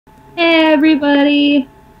Hey everybody!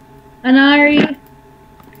 Inari.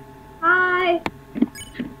 Hi!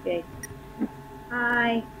 Jake.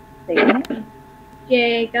 Hi.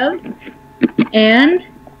 Jacob. And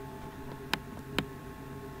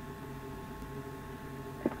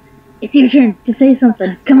it's your turn to say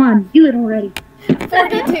something. Come on, do it already.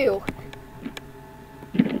 42.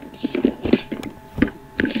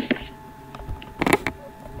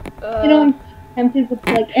 You know, I'm tempted with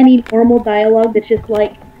like any normal dialogue that's just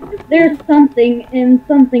like, there's something and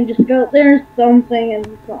something, just go, there's something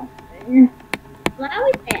and something. Well, how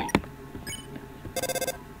is that?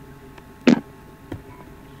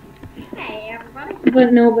 Hey everybody.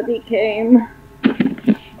 But nobody came.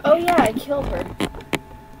 Oh yeah, I killed her.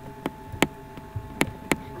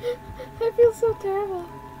 I feel so terrible.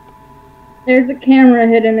 There's a camera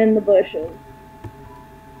hidden in the bushes.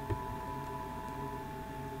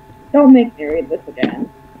 Don't make me read this again.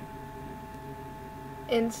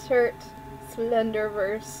 Insert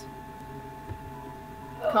Slenderverse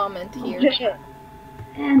comment here.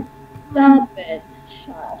 And stop it.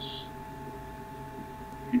 Shush.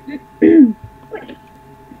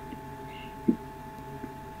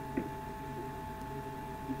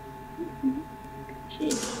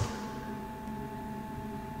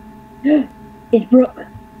 It broke.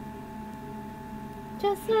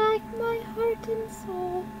 Just like my heart and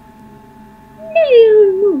soul.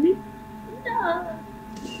 No.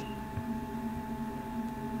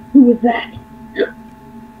 Who was that?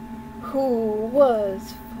 Who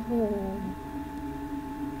was home?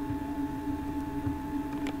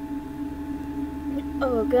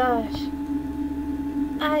 Oh gosh.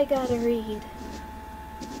 I gotta read.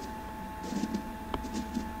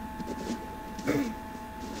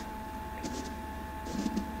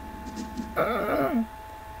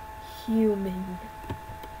 Human.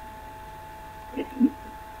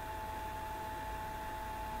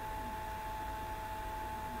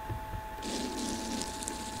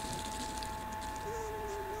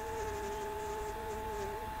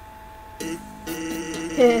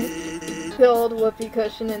 The old whoopee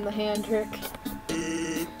cushion in the hand trick.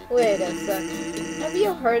 Wait a sec. Have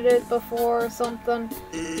you heard it before or something?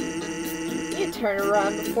 You turned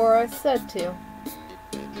around before I said to.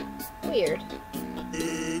 Weird.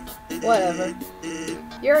 Whatever.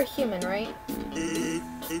 You're a human, right?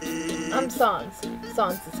 I'm Sans.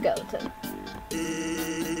 Sans the skeleton.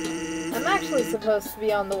 I'm actually supposed to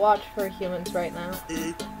be on the watch for humans right now.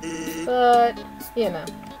 But, you know.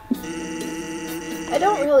 I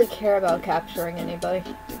don't really care about capturing anybody.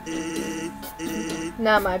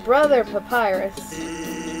 Now my brother, Papyrus,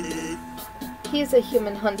 he's a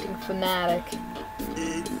human hunting fanatic.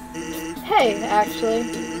 Hey,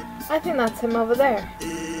 actually, I think that's him over there.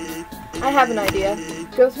 I have an idea.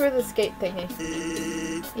 Go through the skate thingy.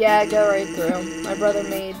 Yeah, go right through. My brother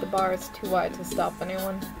made the bars too wide to stop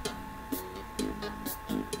anyone.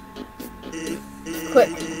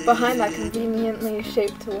 Quick, behind that conveniently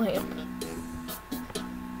shaped lamp.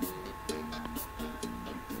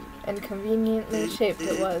 And conveniently shaped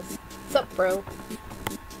it was. Sup, bro?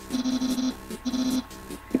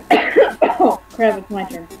 Oh, crap, it's my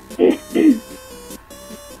turn.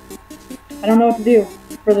 I don't know what to do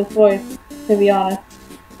for this voice, to be honest.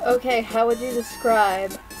 Okay, how would you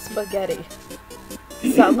describe spaghetti?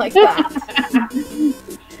 Sound like that.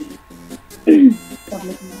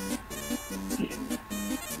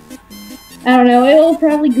 I don't know, it'll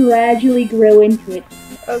probably gradually grow into it.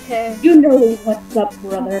 Okay. You know what's up,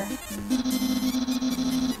 brother.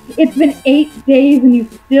 It's been 8 days and you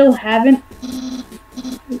still haven't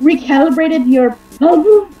recalibrated your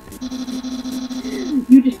puzzle?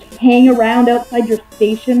 You just hang around outside your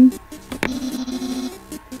station?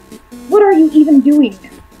 What are you even doing?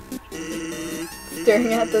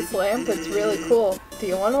 Staring at this lamp, it's really cool. Do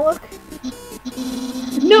you want to look?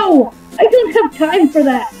 No! I don't have time for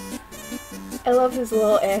that! I love his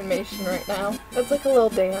little animation right now. It's like a little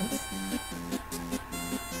dance.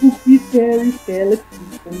 Spooky, scary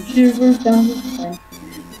skeletons and shivers down the spine.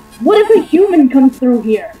 What if a human comes through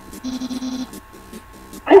here?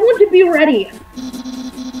 I want to be ready!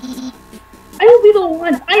 I will be the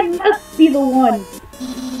one! I must be the one!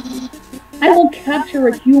 I will capture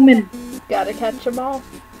a human! Gotta catch 'em all.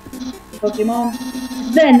 Pokemon.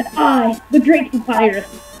 Then I, the great Papyrus,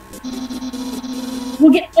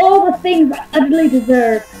 will get all the things I utterly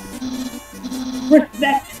deserve.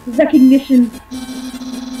 Respect, recognition.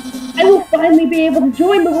 I will finally be able to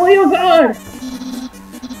join the Royal Guard.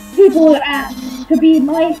 People will ask to be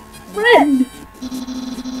my friend.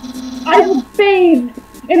 I will bathe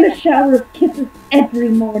in the shower of kisses every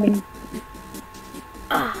morning.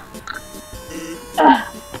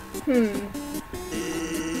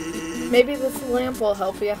 Maybe this lamp will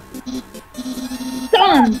help you.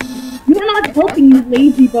 Son! You're not helping, you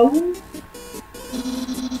lazy bones!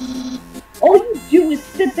 All you do is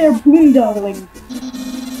sit there boondoggling.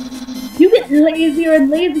 You get lazier and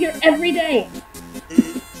lazier every day.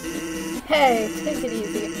 Hey, take it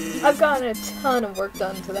easy. I've gotten a ton of work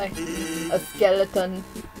done today. A skeleton.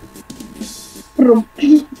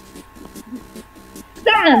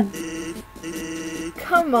 Son!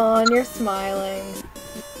 Come on, you're smiling.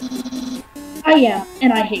 I am,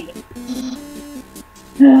 and I hate it.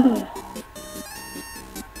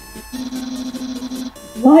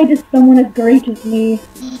 Why does someone as great as me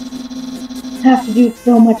have to do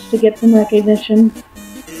so much to get some recognition?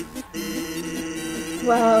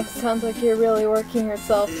 Wow, sounds like you're really working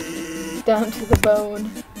yourself down to the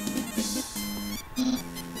bone.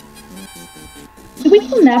 Do we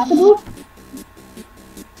kill Naphtable?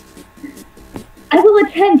 I will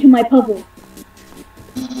attend to my puzzles.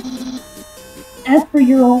 As for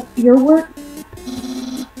your work,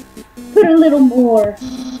 put a little more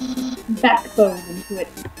backbone into it.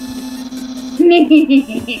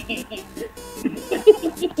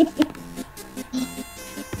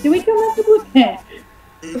 Do we come up with that?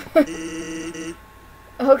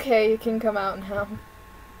 Okay, you can come out now.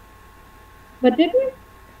 But did we?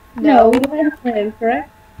 No. We let him live,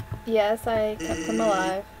 correct? Yes, I kept him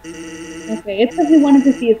alive. Okay, it's because we wanted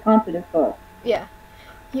to see his confidence go. Yeah.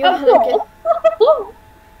 You ought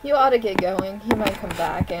to get going. He might come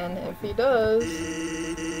back, and if he does,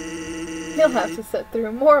 he'll have to sit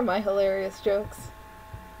through more of my hilarious jokes.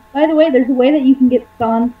 By the way, there's a way that you can get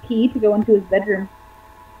Son's key to go into his bedroom.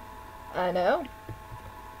 I know.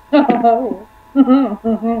 But,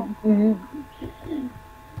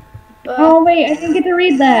 oh wait, I didn't get to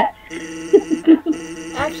read that.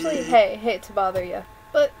 Actually, hey, hate to bother you,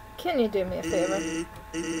 but can you do me a favor?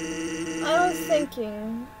 I was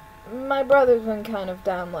thinking, my brother's been kind of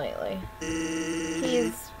down lately.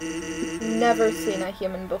 He's never seen a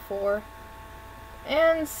human before,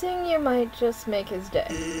 and seeing you might just make his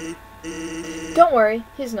day. Don't worry,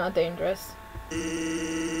 he's not dangerous.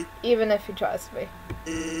 Even if he tries to be.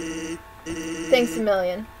 Thanks a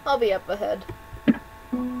million. I'll be up ahead.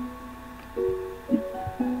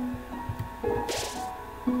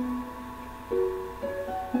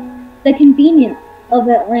 The convenience of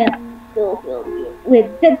that lamp still fills you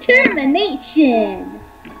with determination.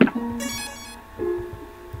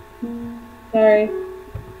 Sorry.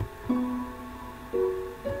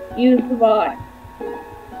 Use the box.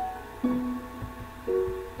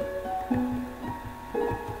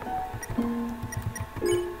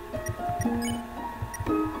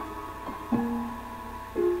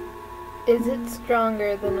 Is it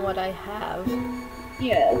stronger than what I have?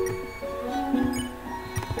 Yes.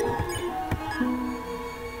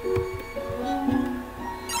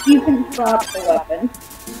 You can drop the weapon.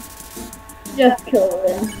 Just kill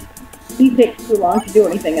him. He takes too long to do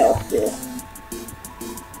anything else, too.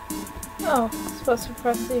 Oh, supposed to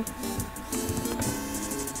press C.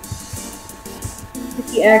 Did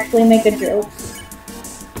he actually make a joke?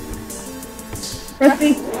 Press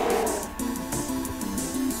C.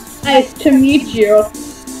 Nice to meet you.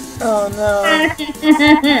 Oh no.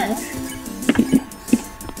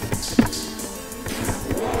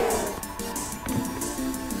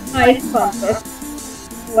 Ice Puncher.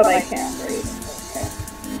 What I can't read. Okay.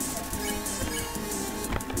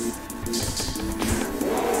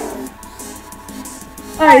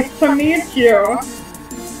 Nice to meet you.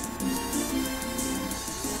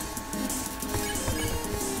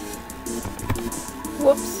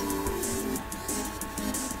 Whoops.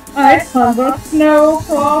 Ice Puncher, no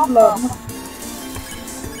problem.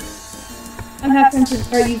 I'm having to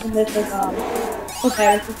start using this as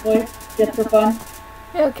Papyrus' voice, just for fun.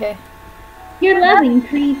 Okay. Your love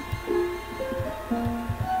increased.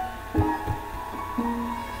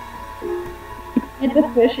 It's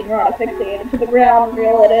a fishing rod affixated to the ground,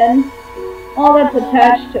 reel it in. All that's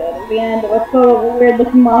attached to it is the end of a photo of a weird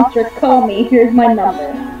looking monster. Call me, here's my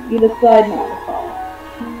number. You decide not to call.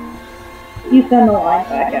 You send the line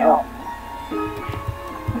back out.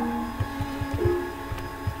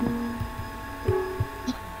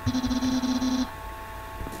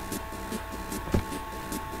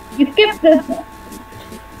 You skipped this one.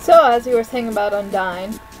 So, as you were saying about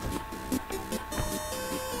Undyne.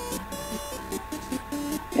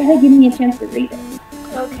 Go ahead, give me a chance to read it.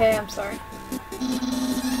 Okay, I'm sorry.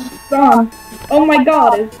 Song. Oh my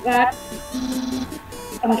god, is that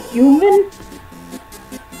a human?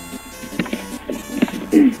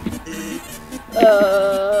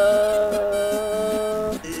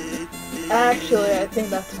 Actually, I think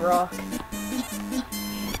that's rock.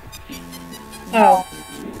 Oh.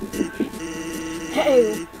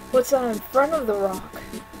 Hey, what's that in front of the rock?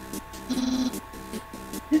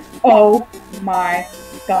 Oh my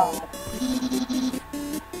god.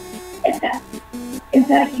 Is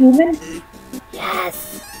that a human?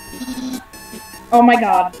 Yes! Oh my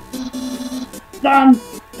god. Son,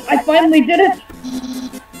 I finally did it!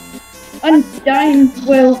 Undying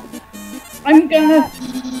will. I'll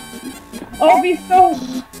be so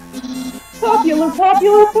popular.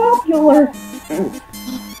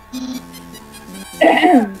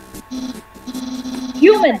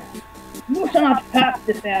 Human, you shall not pass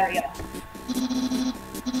this area.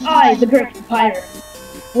 I, the great pirate,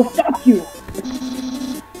 will stop you.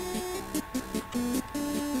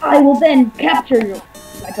 I will then capture you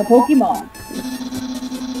like a Pokemon.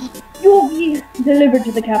 You will be delivered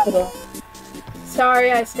to the capital.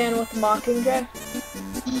 Sorry, I stand with the Mockingjay.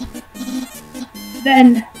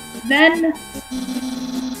 Then,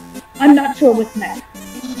 I'm not sure what's next.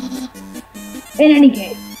 In any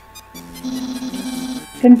case,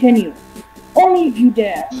 continue. Only if you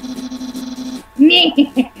dare.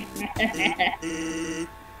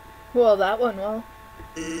 Well, that went well.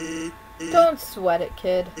 Don't sweat it,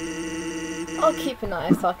 kid. I'll keep an eye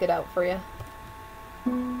socket out for you.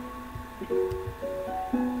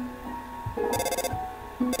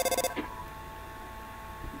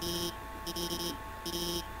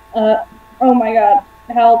 Oh my god,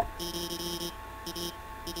 help.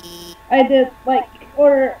 I did,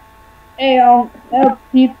 order a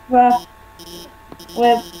pizza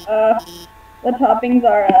with, the toppings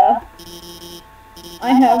are,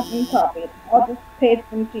 I have them copied. I'll just paste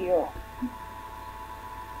them to you.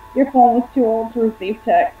 Your phone was too old to receive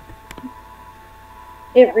text.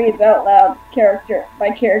 It reads out loud, character by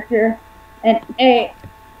character, and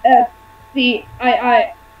ASCII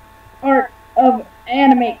art of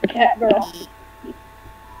anime cat girl.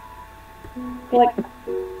 Click.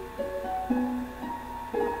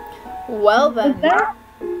 Well then.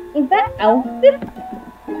 Is that Elvis?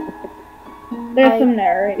 There's some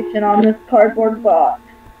narration on this cardboard box.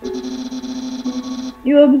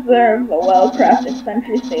 You observe a well-crafted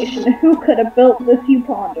sentry station. Who could have built this, you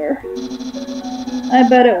ponder? I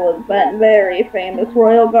bet it was that very famous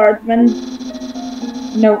royal guardsman.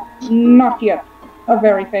 No, not yet. A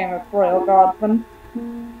very famous royal guardsman.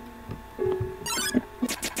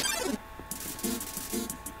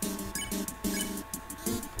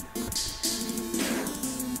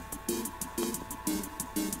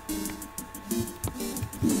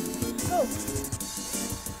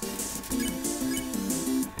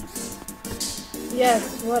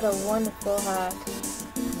 Yes, what a wonderful hat.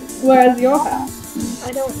 Where's your hat?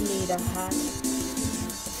 I don't need a hat.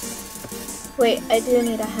 Wait, I do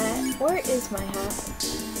need a hat. Where is my hat?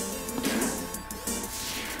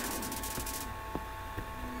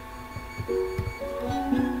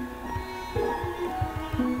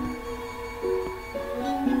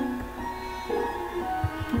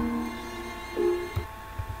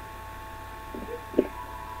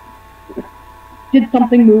 Did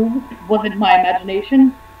something move? Was it my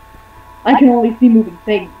imagination? I can only see moving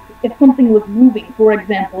things. If something was moving, for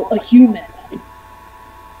example, a human,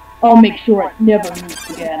 I'll make sure it never moves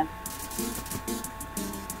again.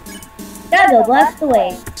 Doggo blocks the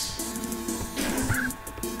way.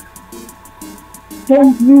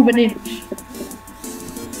 Don't move an inch.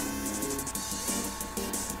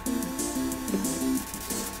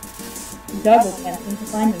 Doggo can't seem to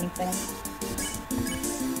find anything.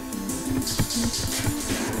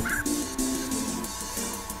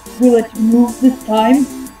 Will it move this time?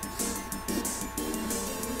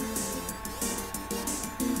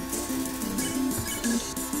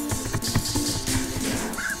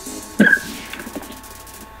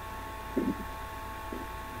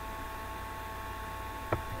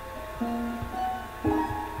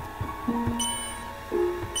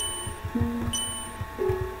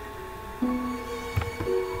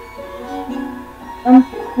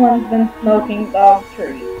 Someone's been smoking dog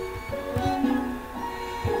trees.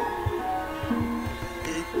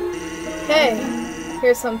 Hey,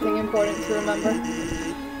 here's something important to remember.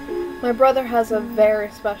 My brother has a very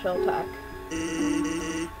special attack.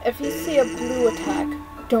 If you see a blue attack,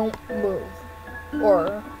 don't move,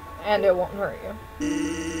 and it won't hurt you.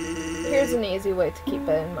 Here's an easy way to keep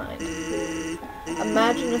it in mind.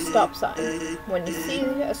 Imagine a stop sign. When you see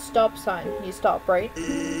a stop sign, you stop, right?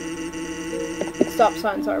 Stop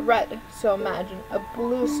signs are red, so imagine a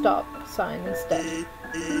blue stop sign instead.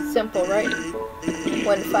 Simple, right?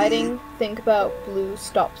 When fighting, think about blue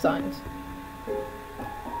stop signs.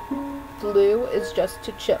 Blue is just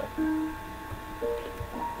to chill.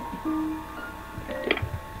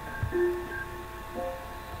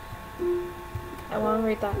 I want to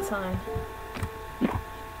read that sign.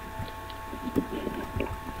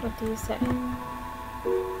 What do you say?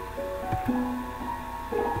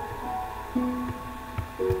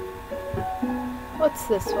 What's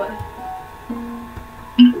this way?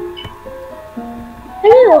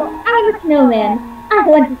 Hello, I'm a snowman. I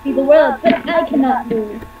want to see the world, but I cannot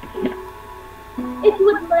move. If you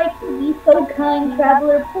would like to be so kind,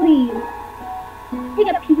 traveler, please take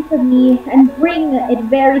a piece of me and bring it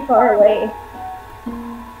very far away.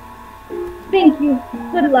 Thank you.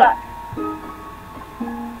 Good luck.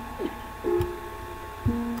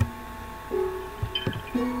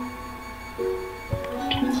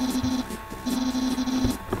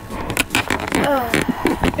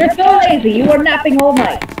 You're so lazy. You were napping all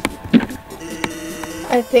night.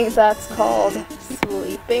 I think that's called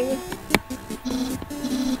sleeping.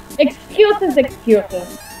 Excuses,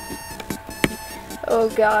 excuses. Oh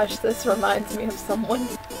gosh, this reminds me of someone.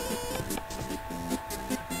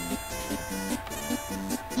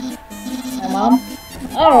 My mom?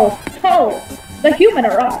 Oh, the human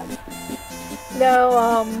arrived.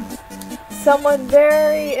 No, someone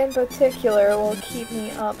very in particular will keep me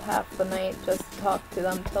up half the night just to talk to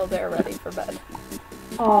them till they're ready for bed.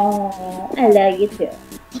 Oh, I love you too.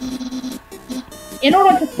 In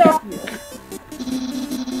order to stop you,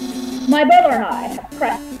 my brother and I have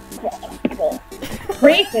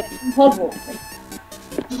created puzzles.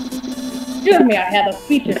 Excuse me, I had a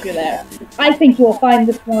speech issue there. I think you will find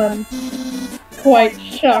this one quite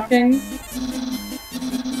shocking.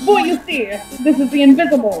 For you see, this is the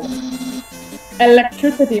invisible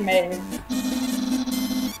electricity maze.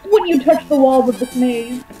 When you touch the wall with this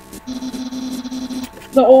maze,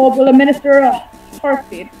 the orb will administer a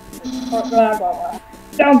heartbeat.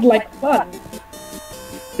 Sounds like fun.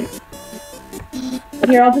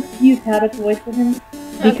 Here, I'll just use Habit's voice for him.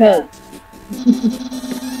 Because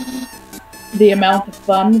the amount of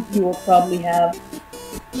fun you will probably have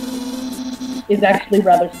is actually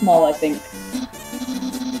rather small, I think.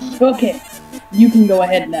 Okay, you can go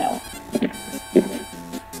ahead now.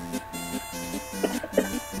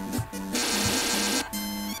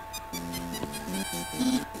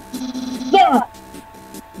 Son!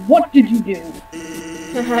 What did you do?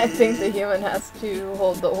 I think the human has to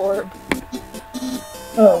hold the orb.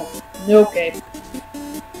 Oh, okay.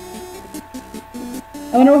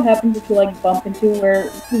 I wonder what happens if you, like, bump into where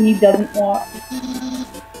he doesn't want.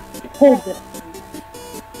 Hold it.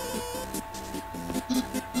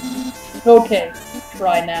 Okay,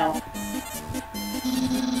 try now.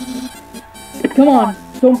 Come on,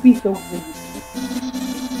 don't be so rude.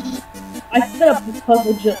 I set up this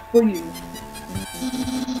puzzle just for you.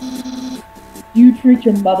 Do you treat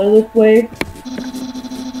your mother this way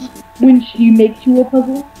when she makes you a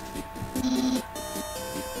puzzle?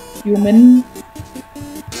 Human?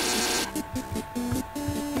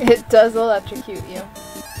 It does electrocute you.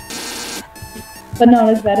 But not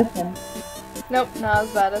as bad as him. Nope, not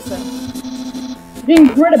as bad as him. The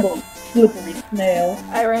incredible slippery snail.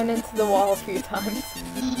 I ran into the wall a few times.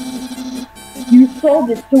 You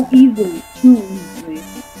solved it so easily, too easily.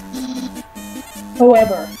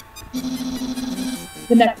 However,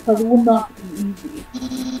 the next puzzle will not be easy.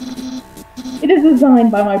 It is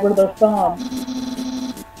designed by my brother Sam.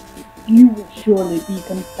 You will surely be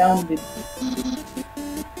confounded.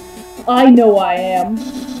 I know I am.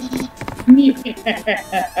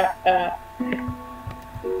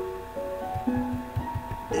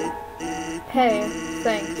 Hey,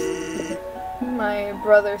 thanks. My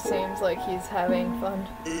brother seems like he's having fun.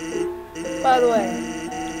 By the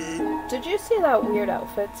way, did you see that weird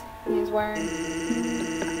outfit he's wearing?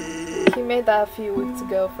 He made that a few weeks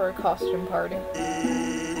ago for a costume party.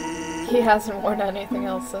 He hasn't worn anything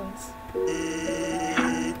else since.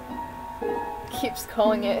 Keeps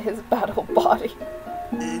calling it his battle body.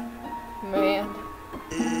 Man.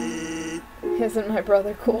 Isn't my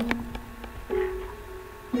brother cool?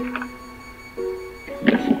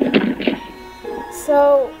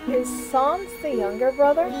 So, is Sans the younger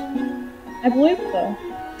brother? I believe so.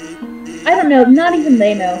 I don't know, not even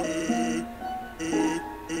they know.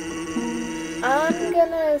 I'm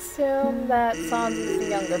gonna assume that Sans is the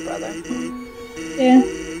younger brother. Yeah.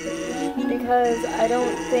 Because I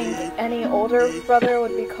don't think any older brother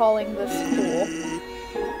would be calling this cool.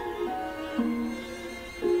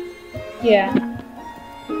 Yeah.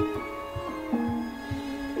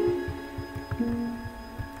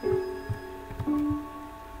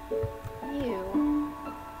 You.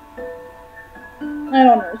 I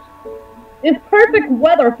don't know. It's perfect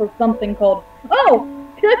weather for something called... Oh!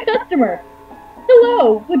 A customer!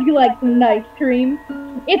 Hello! Would you like some nice cream?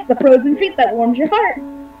 It's the frozen treat that warms your heart.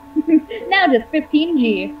 Now just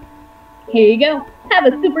 15G. Here you go. Have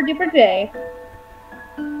a super duper day.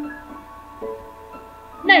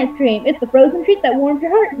 Nice dream. It's the frozen treat that warms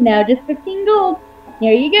your heart. Now just 15 gold.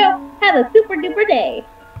 Here you go. Have a super duper day.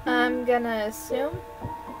 I'm gonna assume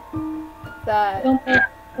that...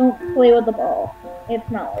 Don't play with the ball. It's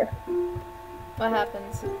not worth it. What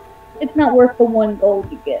happens? It's not worth the 1 gold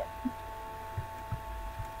you get.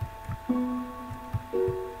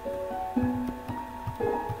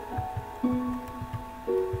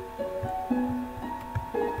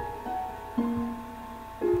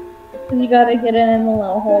 You gotta get it in the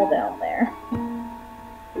little hole down there.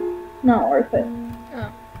 Not worth it.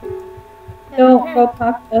 Oh. Go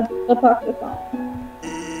talk to someone.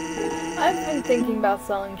 I've been thinking about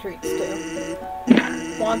selling treats too.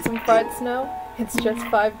 Want some fried snow? It's just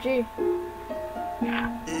 5G.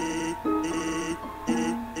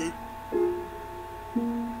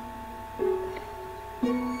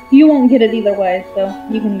 You won't get it either way, so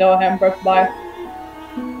you can go ahead and press buy.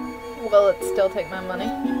 Will it still take my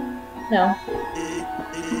money? No.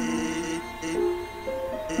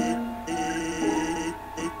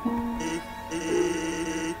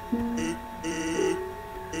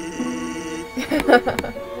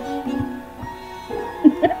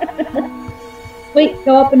 Wait,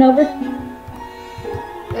 go up and over?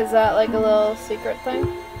 Is that like a little secret thing?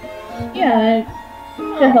 Yeah,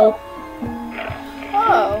 to help.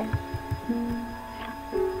 Oh.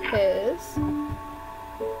 Is...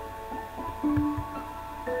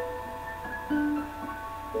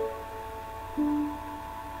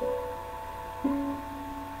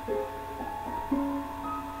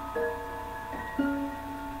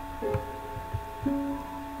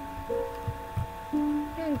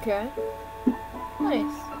 Okay.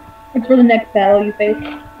 Nice. It's for the next battle you face.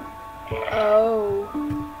 Oh.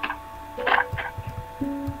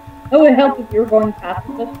 Oh, it helps if you're going past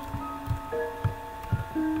this.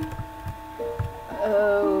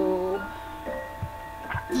 Oh.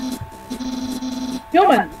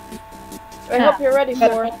 Human! I hope you're ready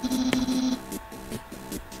for it.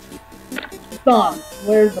 Son,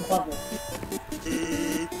 where's the puzzle?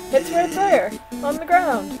 It's right there, on the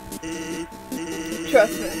ground.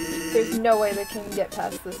 Trust me, there's no way they can get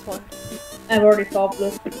past this one. I've already solved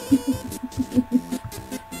this.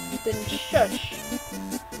 Then shush.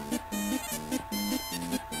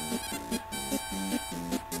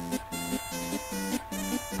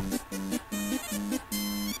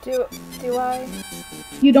 Do I?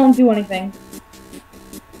 You don't do anything.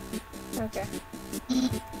 Okay.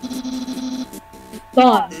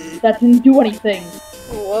 Son, that didn't do anything.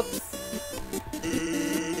 Whoops.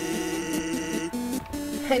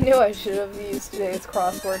 I knew I should have used today's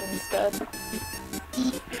crossword instead.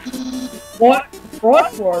 What?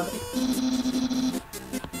 Crossword?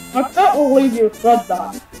 I can't believe you said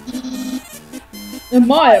that. In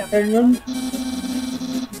my opinion,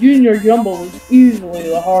 Junior Jumble is easily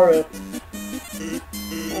the hardest.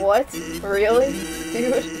 What? Really?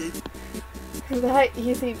 Dude? That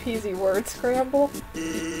easy peasy word scramble?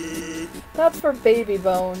 That's for baby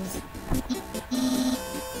bones.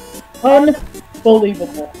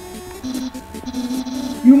 Unbelievable.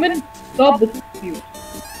 Human, stop the dispute.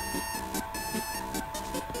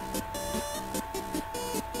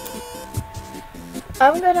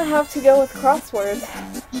 I'm gonna have to go with crosswords.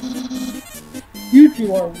 You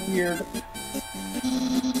two are weird.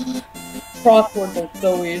 Crosswords are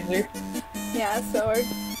so easy. Yeah, so are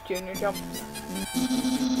junior jumps.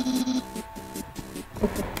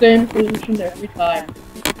 It's the same solution every time.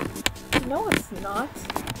 No, it's not.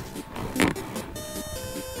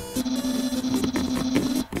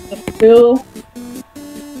 Just fill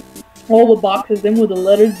all the boxes in with the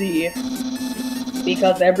letter Z.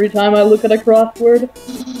 Because every time I look at a crossword,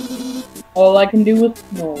 all I can do is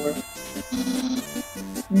snore.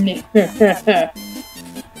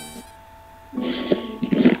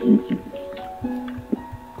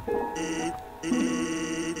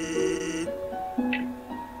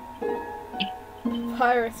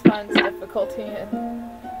 Pirates finds difficulty in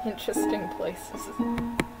interesting places.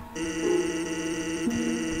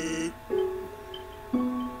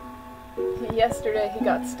 Yesterday he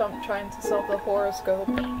got stumped trying to solve the horoscope.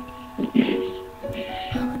 Oh,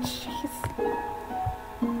 jeez.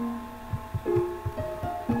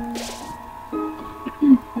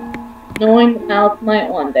 Knowing the mouse might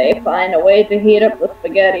one day find a way to heat up the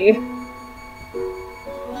spaghetti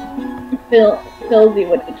fills you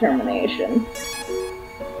with determination.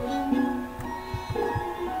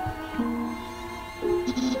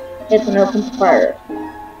 It's an open fire.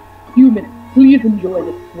 Human, please enjoy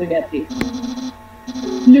this spaghetti.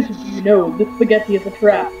 Little do you know, this spaghetti is a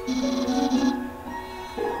trap.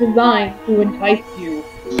 Designed to entice you.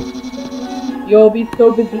 You'll be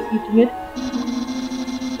so busy eating it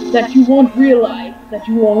that you won't realize that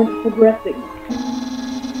you aren't progressing.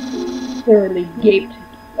 Thoroughly gaped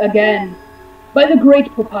again by the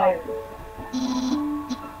great papyrus.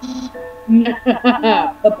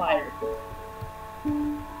 Papyrus.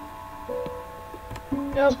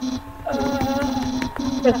 Nope.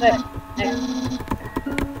 Press X. X.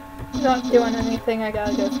 Not doing anything, I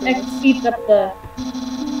gotta go through X this. speeds up the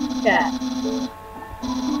chat.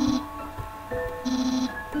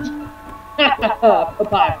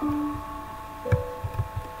 Papyrus.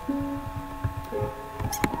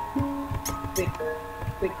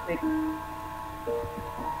 Quick.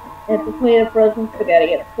 It's a plate of frozen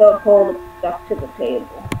spaghetti. It's so cold it's stuck to the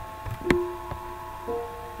table.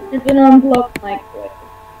 It's an unplugged microwave.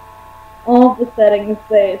 All of the settings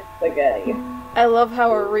say spaghetti. I love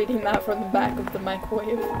how we're reading that from the back of the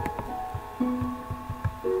microwave.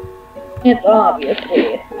 It's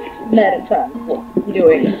obviously Metatons what I'm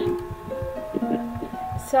doing.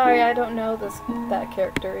 Sorry, I don't know that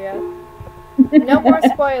character yet. No more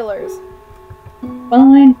spoilers.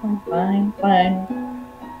 Fine.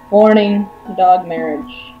 Warning, dog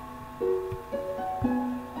marriage.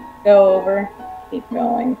 Go over. Keep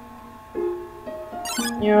going.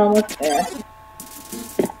 You're almost there.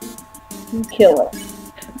 You kill it.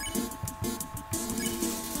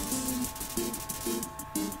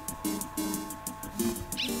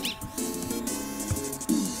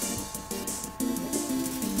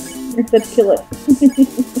 It said kill it.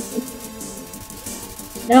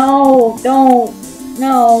 No, don't.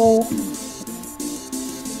 No.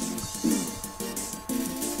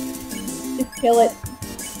 Just kill it.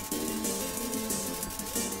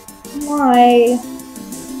 Why?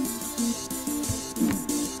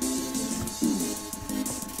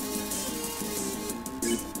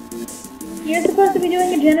 You're supposed to be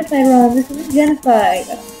doing a genocide run. This is a genocide.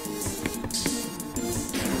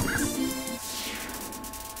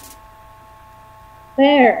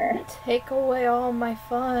 There. Take away all my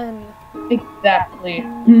fun. Exactly.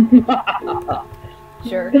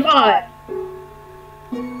 Sure. Come on.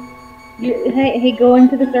 Hey, go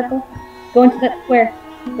into the circle. Go into that square.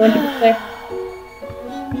 Go into the square.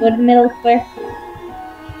 Go to the middle square.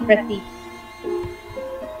 Press E.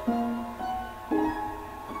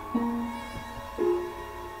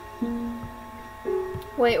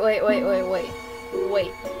 Wait.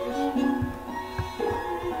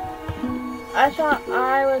 I thought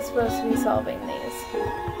I was supposed to be solving these.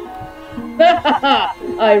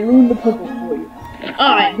 I ruined the puzzle for you.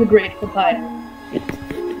 I'm the great papyrus.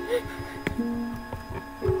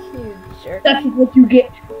 You jerk. That is what you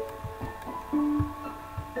get.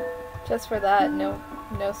 Just for that, no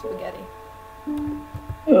spaghetti.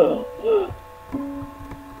 Ugh.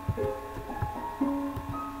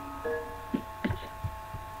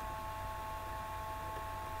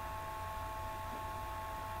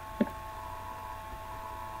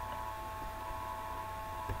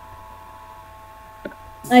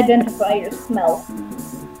 Identify your smell.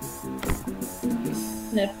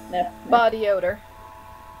 Sniff. Body odor.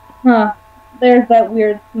 Huh. There's that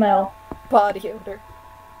weird smell. Body odor.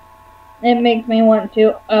 It makes me want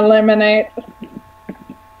to eliminate.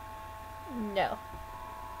 No.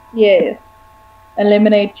 Yes.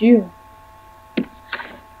 Eliminate you.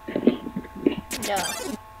 No.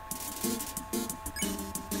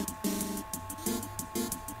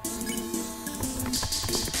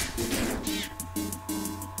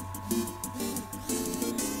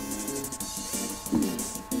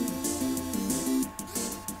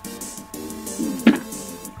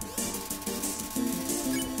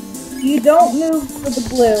 You don't move for the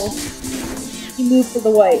blue. You move for the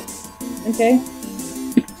white. Okay?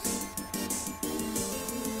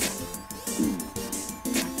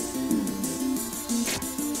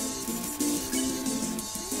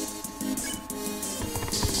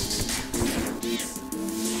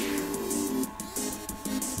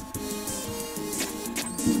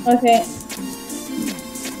 Okay.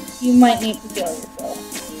 You might need to kill yourself.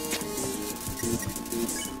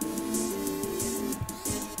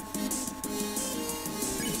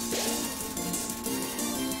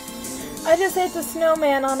 I just ate the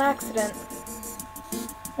snowman on accident.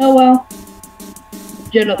 Oh well.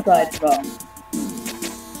 Genocide song.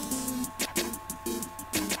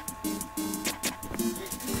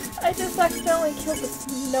 I just accidentally killed the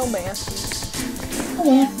snowman. Oh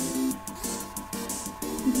well.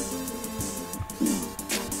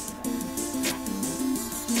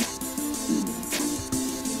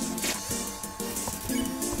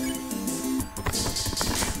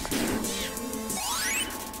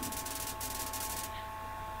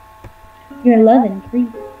 Your love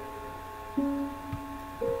increased.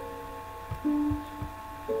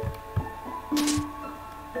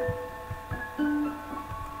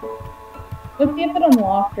 Let's see if it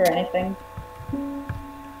unlocked or anything.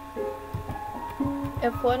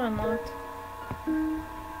 If what unlocked?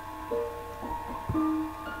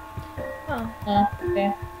 Oh.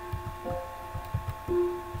 Okay.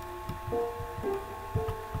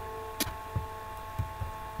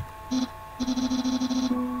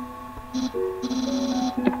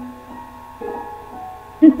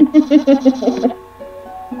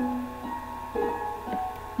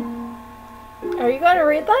 Are you gonna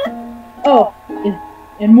read that? Oh,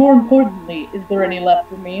 and more importantly, is there any left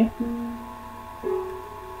for me?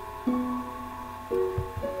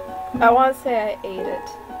 I want to say I ate it.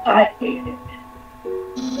 I ate it.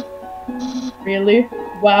 Really?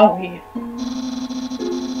 Wowie.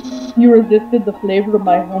 You resisted the flavor of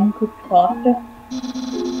my home-cooked pasta?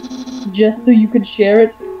 Just so you could share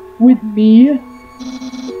it with me?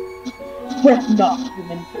 Fret not,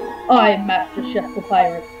 human. I, Master Chef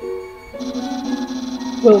Papyrus,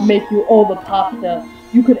 will make you all the pasta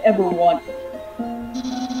you could ever want.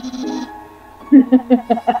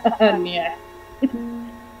 Yeah.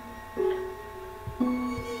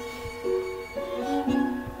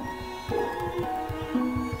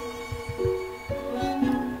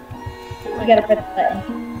 You gotta press the button.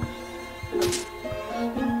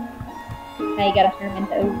 Now you gotta turn them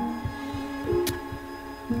into O's.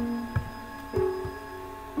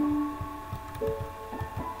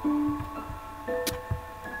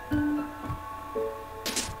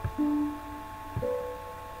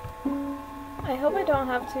 I hope I don't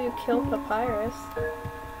have to kill Papyrus.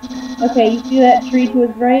 Okay, you see that tree to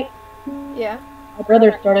his right? Yeah. My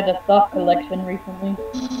brother started a sock collection recently.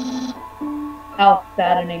 How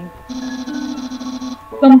saddening.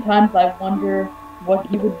 Sometimes I wonder what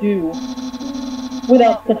he would do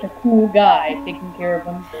without such a cool guy taking care of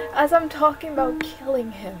him. As I'm talking about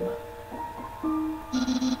killing him.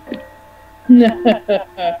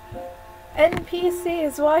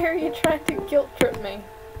 NPCs, why are you trying to guilt trip me?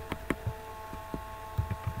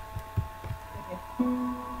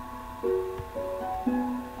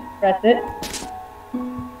 Press it.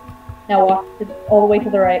 Now walk all the way to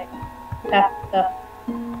the right. Past the stuff.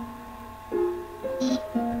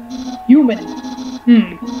 Human!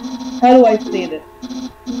 How do I say this?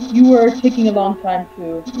 You were taking a long time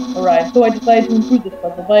to arrive, so I decided to improve this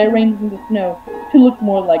puzzle by arranging the snow to look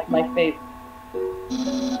more like my face.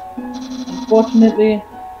 Unfortunately,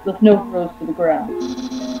 the snow froze to the ground.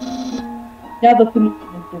 Now the solution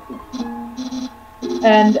is different.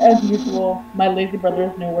 And, as usual, my lazy brother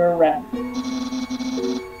is nowhere around.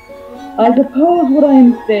 I suppose what I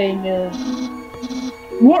am saying is,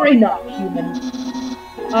 worry not, human.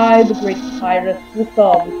 I, the great Papyrus, will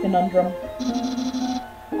solve this conundrum.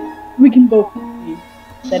 We can both succeed.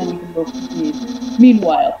 Then we can both succeed.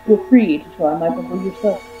 Meanwhile, feel free to try my puzzle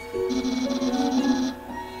yourself.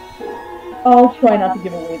 I'll try not to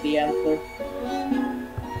give away the answer.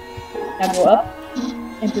 Now go up,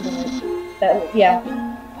 and to the right. Yeah.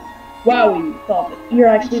 Wow, you solved it. You're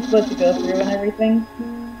actually supposed to go through and everything.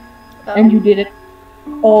 And you did it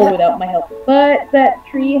all without my help. But that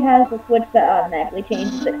tree has a switch that automatically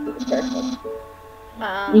changes it to the circle.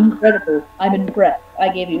 Incredible. I'm impressed. I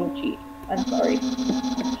gave you a cheat. I'm sorry.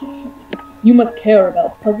 You must care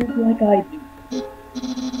about puzzles like I do.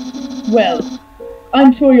 Well,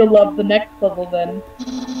 I'm sure you'll love the next puzzle then.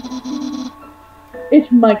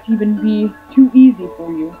 It might even be too easy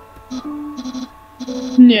for you.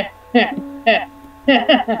 Yeah.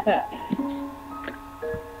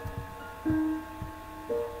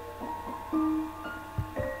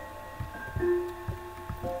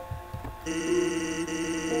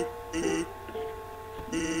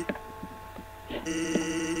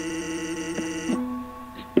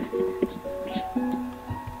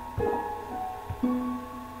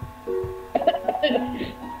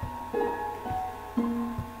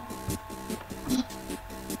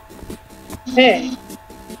 Hey,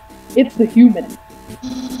 it's the human.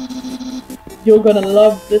 You're gonna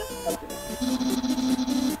love this puzzle.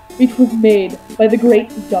 It was made by the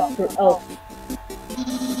great Dr. Elf.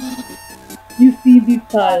 You see these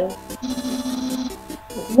tiles?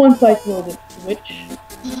 Once I throw this switch,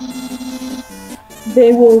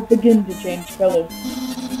 they will begin to change color.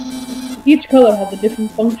 Each color has a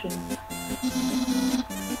different function.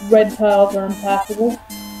 Red tiles are impassable.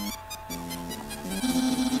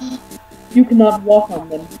 You cannot walk on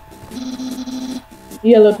them.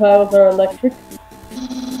 Yellow tiles are electric.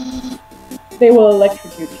 They will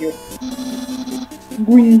electrocute you.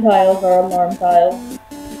 Green tiles are alarm tiles.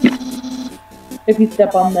 If you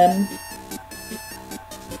step on them,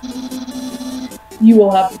 you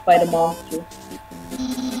will have to fight a monster.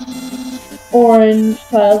 Orange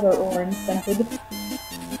tiles are orange scented.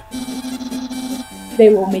 They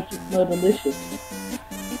will make you smell delicious.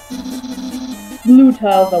 Blue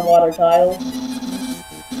tiles are water tiles.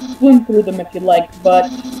 Swim through them if you like, but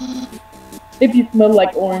if you smell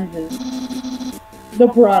like oranges, the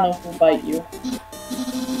piranhas will bite you.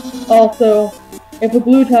 Also, if a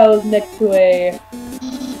blue tile is next to a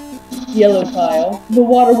yellow tile, the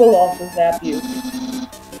water will also zap you.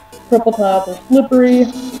 Purple tiles are slippery.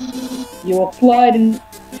 You will slide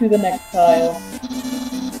into the next tile.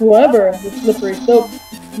 However, the slippery soap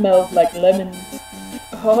smells like lemons.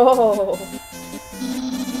 Oh.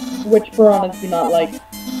 Which piranhas do not like.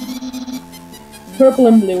 Purple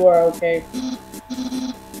and blue are okay.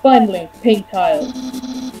 Finally, pink tiles.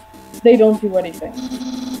 They don't do anything.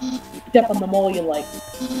 Step on them all you like.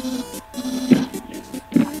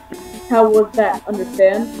 How was that?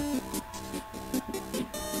 Understand?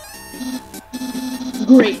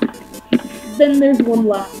 Great. Then there's one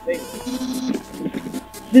last thing.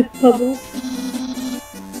 This puzzle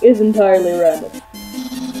is entirely random.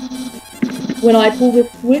 When I pull this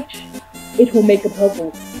switch, it will make a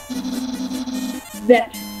puzzle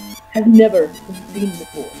that has never been seen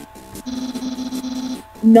before.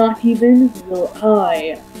 Not even will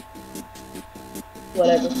I.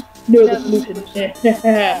 Whatever. Know the solution.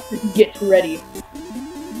 Get ready.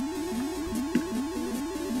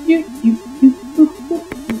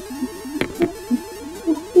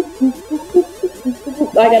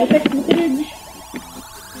 I gotta fix the footage.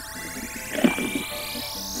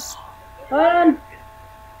 Hold on.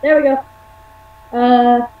 There we go.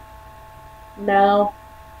 No.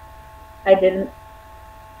 I didn't.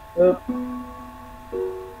 Oops.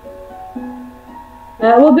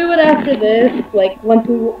 We'll do it after this, like, once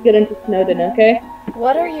we get into Snowden, okay?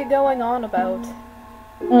 What are you going on about?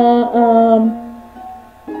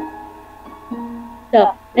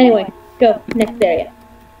 So, anyway, go. Next area.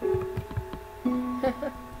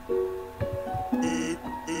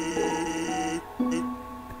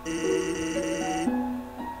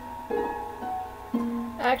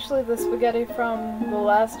 Actually, the spaghetti from the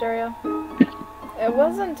last area, it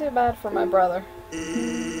wasn't too bad for my brother.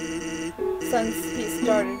 Since he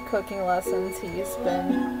started cooking lessons, he's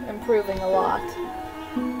been improving a lot.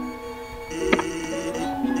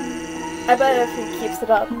 I bet if he keeps it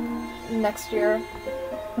up next year,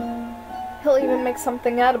 he'll even make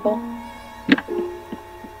something edible.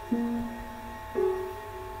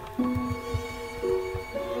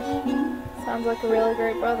 Sounds like a really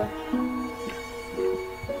great brother.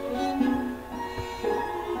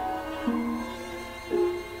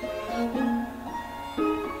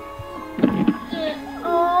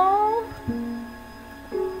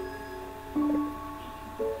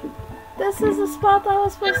 This is the spot that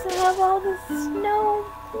was supposed to have all the snow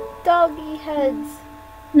doggy heads.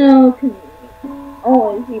 No, can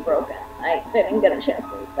always be broken. I didn't get a chance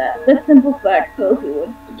to read that. The simple fact fills you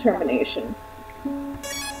with determination.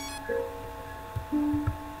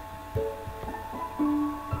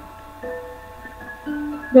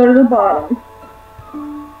 Go to the bottom.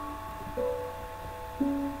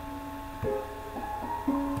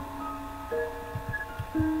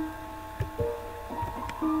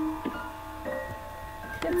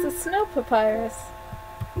 It's a snow papyrus.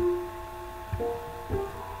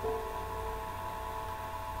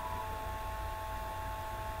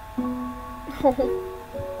 Oh,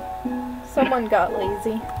 someone got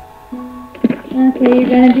lazy. Okay, you're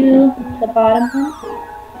gonna do the bottom one?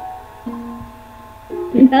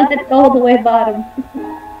 Not all the way bottom.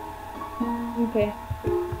 Okay.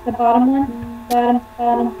 The bottom one?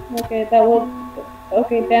 Bottom. Okay, that was...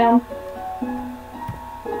 Okay, down.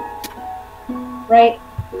 Right.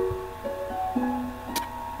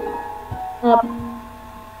 Up.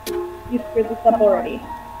 You screwed this up already.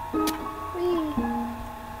 Whee.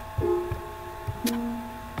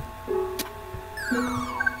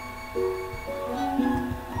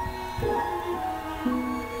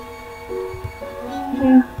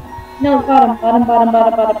 Okay. No, bottom.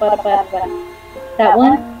 That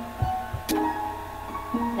one.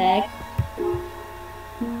 Next.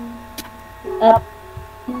 Up.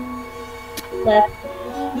 Left.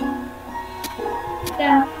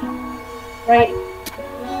 Down. Right.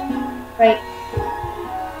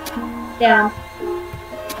 Down.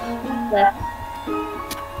 Left.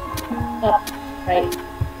 Up. Right.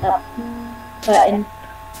 Up. Button.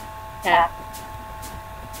 Tap.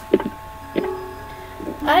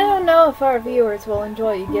 I don't know if our viewers will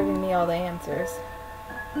enjoy you giving me all the answers.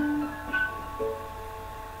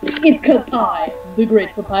 It's 'cause I, the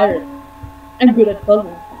great papyrus, am good at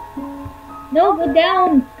puzzles. No, go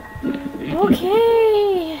down.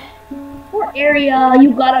 Okay. Poor area,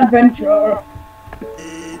 you got adventure.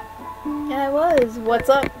 Yeah, I was. What's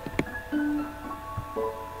up?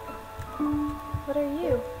 What are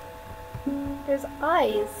you? There's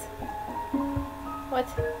eyes. What?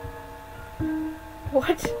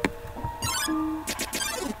 What?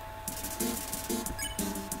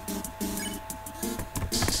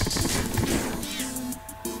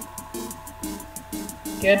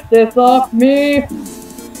 Get this off me!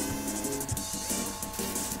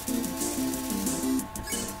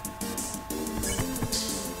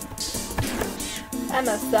 I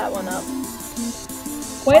messed that one up.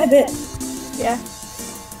 Quite a bit. Yeah.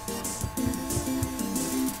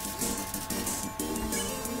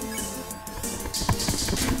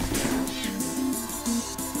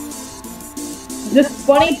 Is this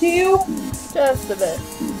funny to you? Just a bit.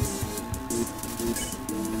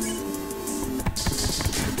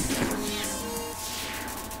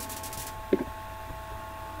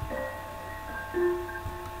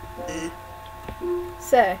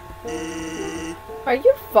 Say, are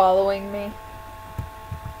you following me?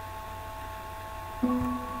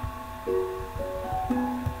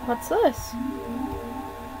 What's this?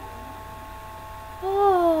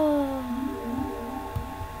 Oh,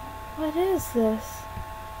 what is this?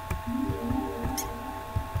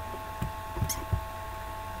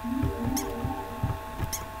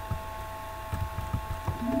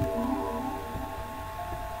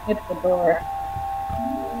 It's the door.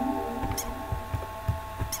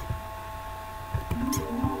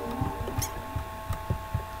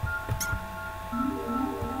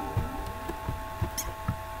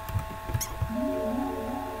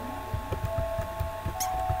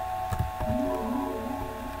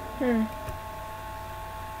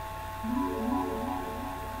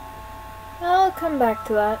 I'll come back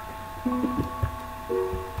to that.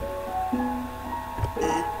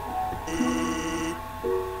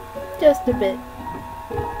 Just a bit.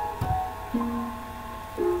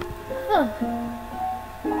 Huh.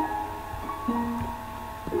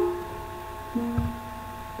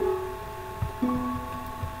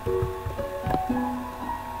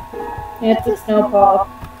 It's a snow pop.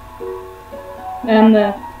 And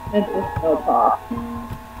it's a snow pop.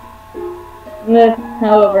 This,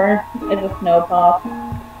 however, is a snow pop.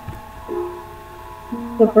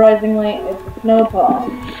 Surprisingly, it's a snow pop.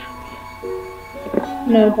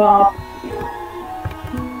 Snow pop.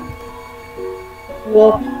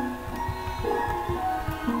 Woof.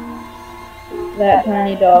 That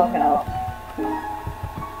tiny doghouse.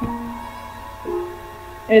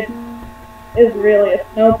 It is really a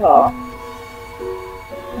snow pop.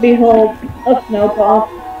 Behold, a snow pop.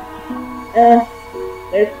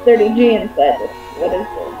 There's 30G inside this. What is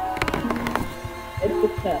this? It's a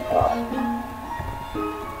snow pop.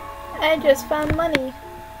 I just found money.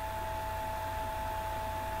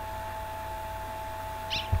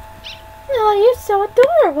 Oh, you're so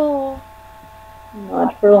adorable.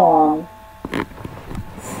 Not for long.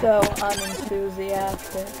 So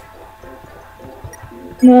unenthusiastic.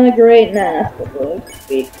 Not a great nest of those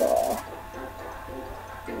speak for.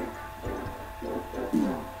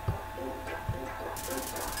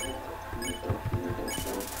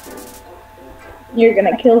 You're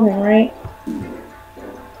gonna kill him, right?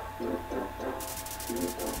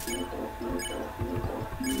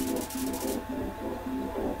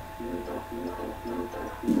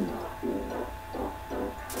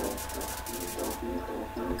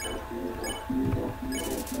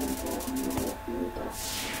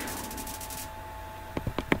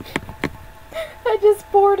 I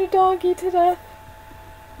just bored a doggy to death.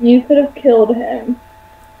 You could have killed him.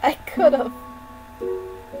 I could have.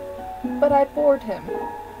 But I bored him.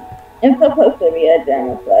 It's supposed to be a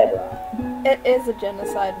genocide run. It is a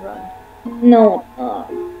genocide run. No, it's not.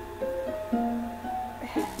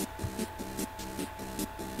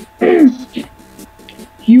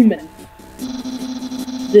 Human,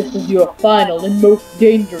 this is your final and most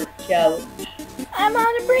dangerous challenge. I'm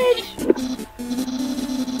on a bridge!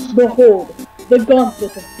 Behold, the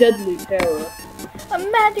gauntlet of deadly terror. A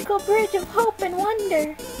magical bridge of hope and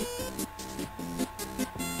wonder.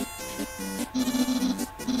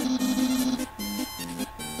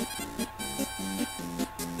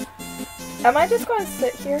 Am I just going to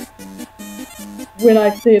sit here? When I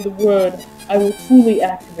say the word, I will fully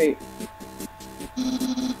activate.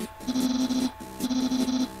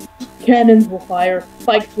 Cannons will fire,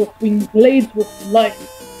 spikes will swing, blades will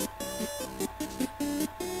slice.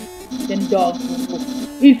 Then dogs will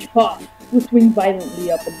woof. Each paw will swing violently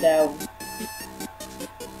up and down.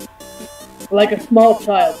 Like a small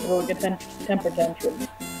child throwing a temper tantrum.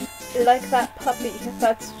 Like that puppy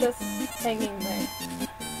that's just hanging there.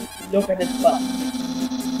 Look at his butt.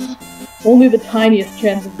 Only the tiniest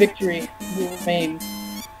chance of victory will remain.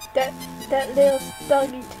 That little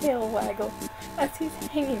doggy tail waggle. as he's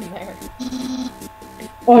hanging there.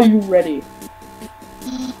 Are you ready?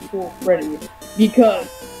 Well, ready.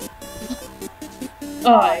 Because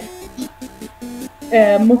I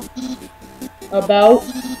am about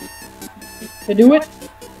to do it.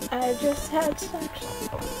 I just had sex.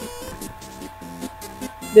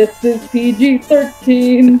 This is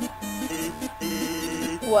PG-13.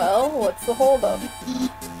 Well, what's the holdup?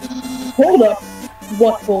 Hold up.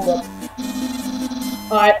 What hold up?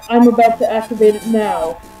 I'm about to activate it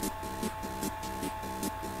now.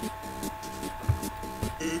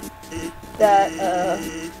 That,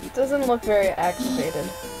 doesn't look very activated.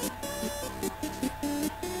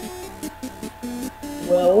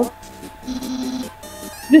 Well,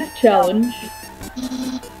 this challenge,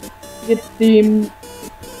 it seemed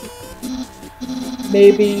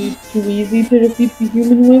maybe too easy to defeat the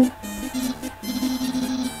human with.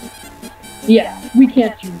 Yeah, we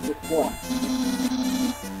can't use this one.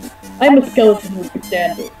 I'm a skeleton with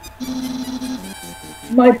standards.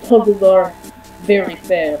 My puzzles are very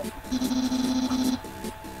fair.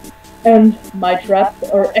 And my traps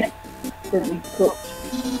are expertly cooked.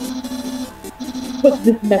 But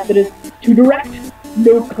this method is too direct.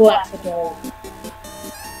 No class at all.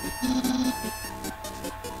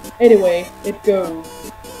 Anyway, it goes.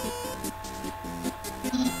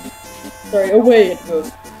 Sorry, away it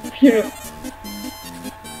goes. Phew.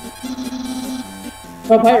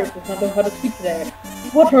 Papyrus does not know how to speak today.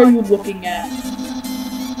 What are you looking at?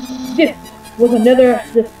 This was another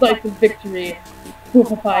decisive victory for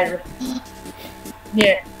Papyrus.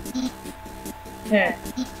 Yeah. Huh.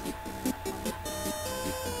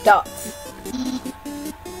 Dots.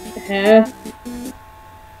 Huh?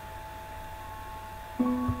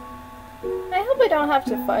 I hope I don't have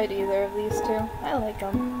to fight either of these two. I like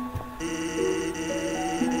them.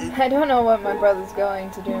 I don't know what my brother's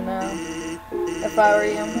going to do now. If I were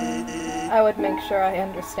you, I would make sure I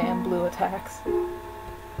understand blue attacks.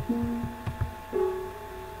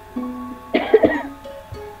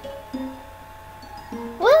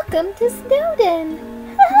 Welcome to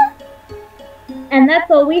Snowden! And that's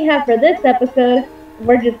all we have for this episode.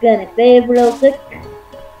 We're just gonna save real quick.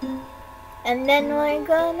 And then we're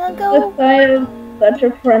gonna go. The sight of such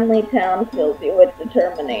a friendly town fills you with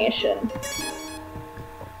determination.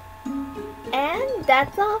 And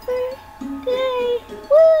that's all for today.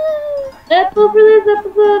 Woo! That's all for this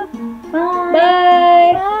episode. Bye.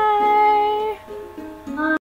 Bye.